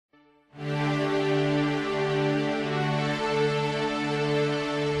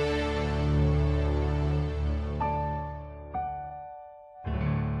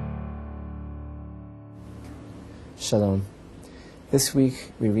Shalom. This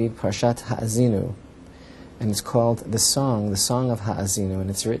week we read Parashat Ha'azinu, and it's called the Song of Haazinu, and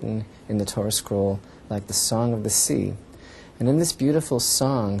it's written in the Torah scroll like the Song of the Sea. And in this beautiful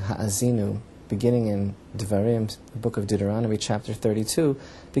song, Haazinu, beginning in Devarim, the book of Deuteronomy, chapter 32,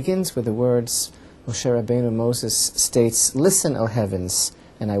 begins with the words, Moshe Rabbeinu, Moses states, "Listen, O heavens,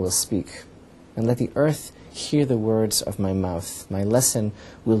 and I will speak, and let the earth hear the words of my mouth. My lesson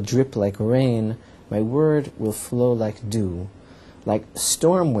will drip like rain, my word will flow like dew, like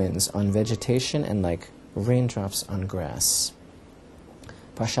storm winds on vegetation and like raindrops on grass."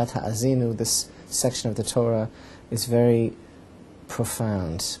 Parashat Ha'azinu, this section of the Torah, is very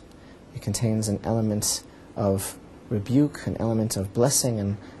profound. It contains an element of rebuke, an element of blessing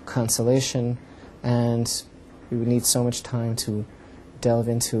and consolation, and we would need so much time to delve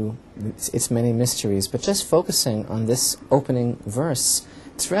into its many mysteries. But just focusing on this opening verse,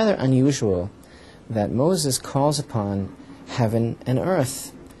 it's rather unusual that Moses calls upon heaven and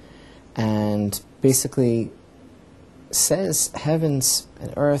earth and basically says heavens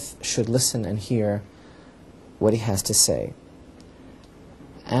and earth should listen and hear what he has to say.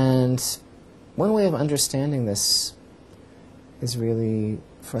 And one way of understanding this is really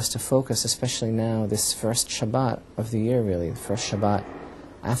for us to focus, especially now, this first Shabbat of the year, really, the first Shabbat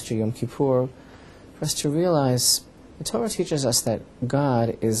after Yom Kippur, for us to realize the Torah teaches us that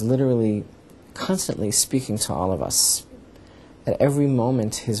God is literally constantly speaking to all of us. At every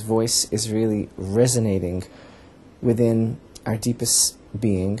moment, his voice is really resonating within our deepest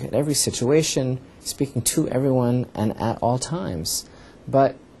being, at every situation, speaking to everyone and at all times.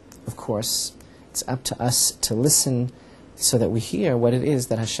 But, of course, it's up to us to listen so that we hear what it is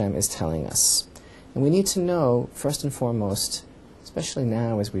that Hashem is telling us. And we need to know, first and foremost, especially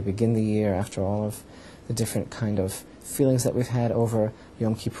now as we begin the year after all of the different kind of feelings that we've had over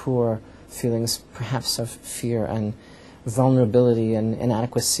Yom Kippur, feelings perhaps of fear and vulnerability and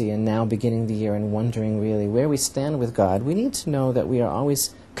inadequacy, and now beginning the year and wondering really where we stand with God, we need to know that we are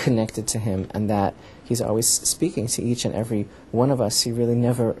always connected to him and that he's always speaking to each and every one of us. He really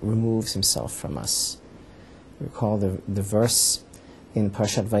never removes himself from us. Recall the verse in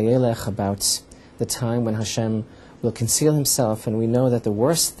Parashat Vayelech about the time when Hashem will conceal himself, and we know that the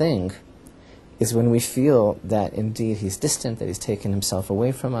worst thing is when we feel that indeed he's distant, that he's taken himself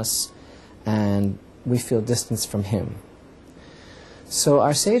away from us, and we feel distance from him. So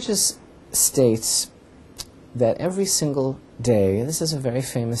our sages state that every single day, this is a very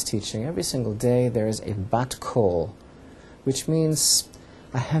famous teaching, every single day there is a bat kol, which means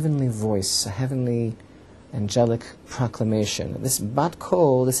a heavenly voice, a heavenly angelic proclamation. This bat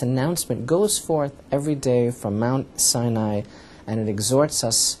kol, this announcement, goes forth every day from Mount Sinai, and it exhorts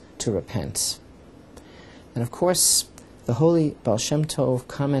us to repent. And of course, the holy Baal Shem Tov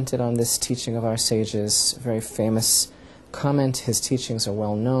commented on this teaching of our sages, a very famous comment. His teachings are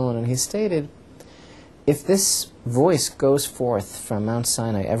well known, and he stated, if this voice goes forth from Mount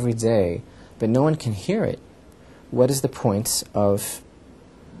Sinai every day, but no one can hear it, what is the point of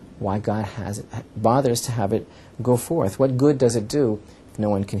why God bothers to have it go forth? What good does it do if no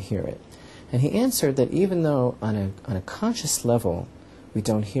one can hear it? And he answered that even though on a conscious level we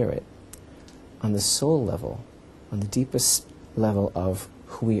don't hear it, on the soul level, on the deepest level of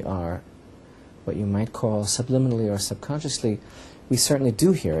who we are, what you might call subliminally or subconsciously, we certainly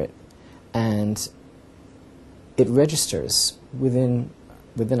do hear it, and it registers within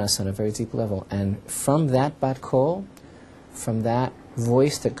us on a very deep level. And from that bat kol, from that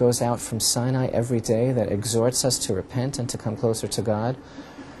voice that goes out from Sinai every day that exhorts us to repent and to come closer to God,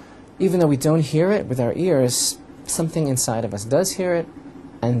 even though we don't hear it with our ears, something inside of us does hear it,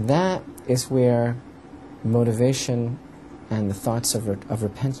 and that is where motivation and the thoughts of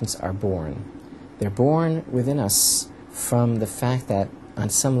repentance are born. They're born within us from the fact that on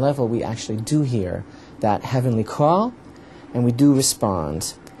some level we actually do hear that heavenly call, and we do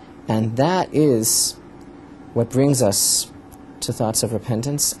respond. And that is what brings us to thoughts of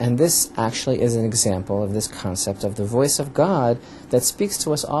repentance. And this actually is an example of this concept of the voice of God that speaks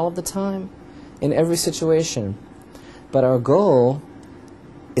to us all of the time, in every situation. But our goal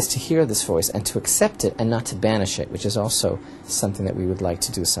is to hear this voice and to accept it and not to banish it, which is also something that we would like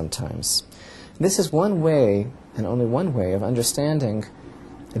to do sometimes. This is one way, and only one way, of understanding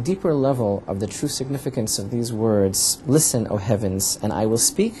a deeper level of the true significance of these words, "Listen, O heavens, and I will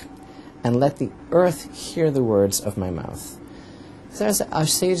speak, and let the earth hear the words of my mouth." So as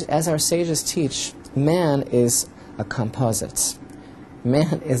our sages teach, man is a composite.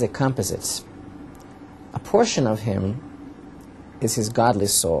 Man is a composite. A portion of him is his godly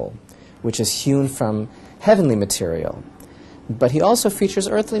soul, which is hewn from heavenly material. But he also features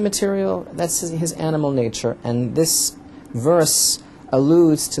earthly material, that's his animal nature, and this verse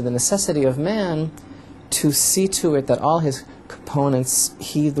alludes to the necessity of man to see to it that all his components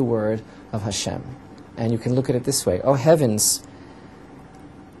heed the word of Hashem. And you can look at it this way. Oh, heavens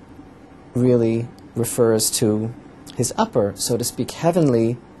really refers to his upper, so to speak,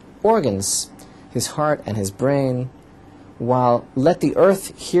 heavenly organs, his heart and his brain, while let the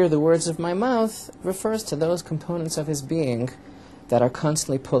earth hear the words of my mouth refers to those components of his being that are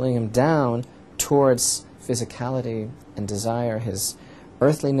constantly pulling him down towards physicality and desire, his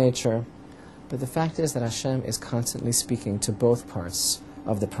earthly nature. But the fact is that Hashem is constantly speaking to both parts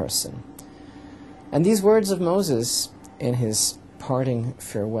of the person. And these words of Moses in his parting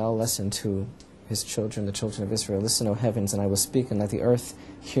farewell lesson to his children, the children of Israel, listen, O heavens, and I will speak, and let the earth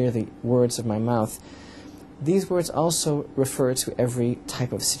hear the words of my mouth. These words also refer to every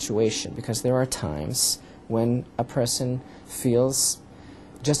type of situation, because there are times when a person feels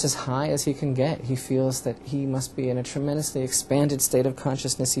just as high as he can get. He feels that he must be in a tremendously expanded state of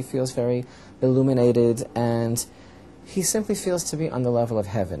consciousness. He feels very illuminated, and he simply feels to be on the level of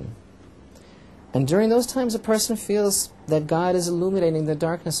heaven. And during those times, a person feels that God is illuminating the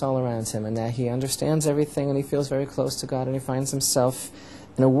darkness all around him, and that he understands everything, and he feels very close to God, and he finds himself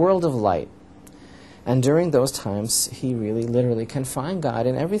in a world of light. And during those times, he really, literally can find God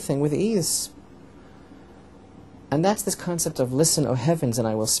in everything with ease. And that's this concept of, listen, O heavens, and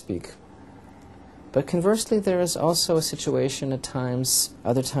I will speak. But conversely, there is also a situation at times,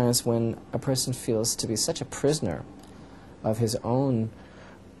 other times, when a person feels to be such a prisoner of his own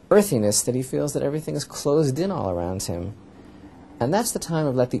earthiness that he feels that everything is closed in all around him. And that's the time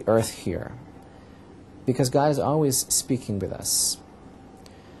of let the earth hear, because God is always speaking with us.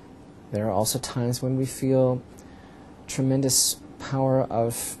 There are also times when we feel tremendous power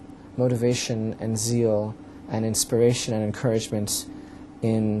of motivation and zeal and inspiration and encouragement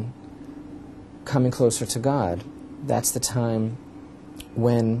in coming closer to God. That's the time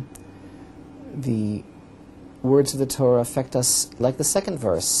when the words of the Torah affect us like the second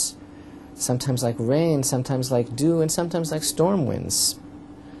verse, sometimes like rain, sometimes like dew, and sometimes like storm winds.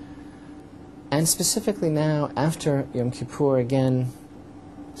 And specifically now, after Yom Kippur, again,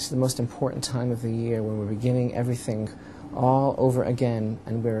 it's the most important time of the year when we're beginning everything all over again,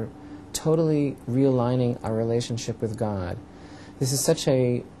 and we're totally realigning our relationship with God. This is such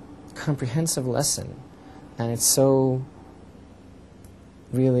a comprehensive lesson, and it's so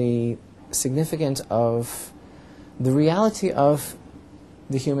really significant of the reality of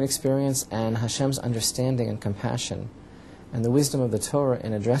the human experience and Hashem's understanding and compassion and the wisdom of the Torah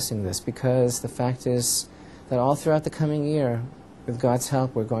in addressing this, because the fact is that all throughout the coming year, with God's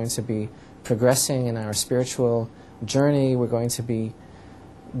help, we're going to be progressing in our spiritual journey. We're going to be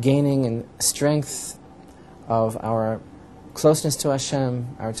gaining in strength of our closeness to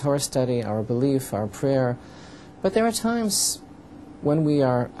Hashem, our Torah study, our belief, our prayer. But there are times when we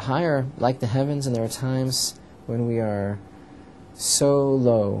are higher, like the heavens, and there are times when we are so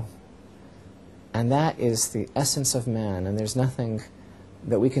low. And that is the essence of man, and there's nothing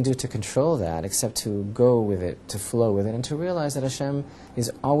that we can do to control that except to go with it, to flow with it, and to realize that Hashem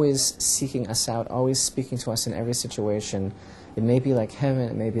is always seeking us out, always speaking to us in every situation. It may be like heaven,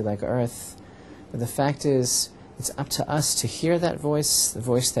 it may be like earth, but the fact is, it's up to us to hear that voice, the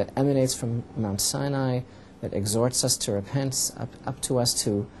voice that emanates from Mount Sinai, that exhorts us to repent, up to us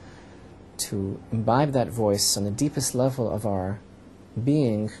to imbibe that voice on the deepest level of our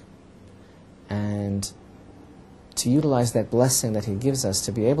being, and to utilize that blessing that He gives us,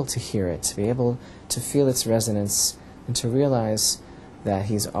 to be able to hear it, to be able to feel its resonance, and to realize that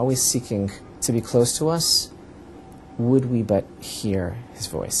He's always seeking to be close to us, would we but hear His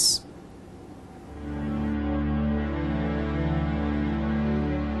voice.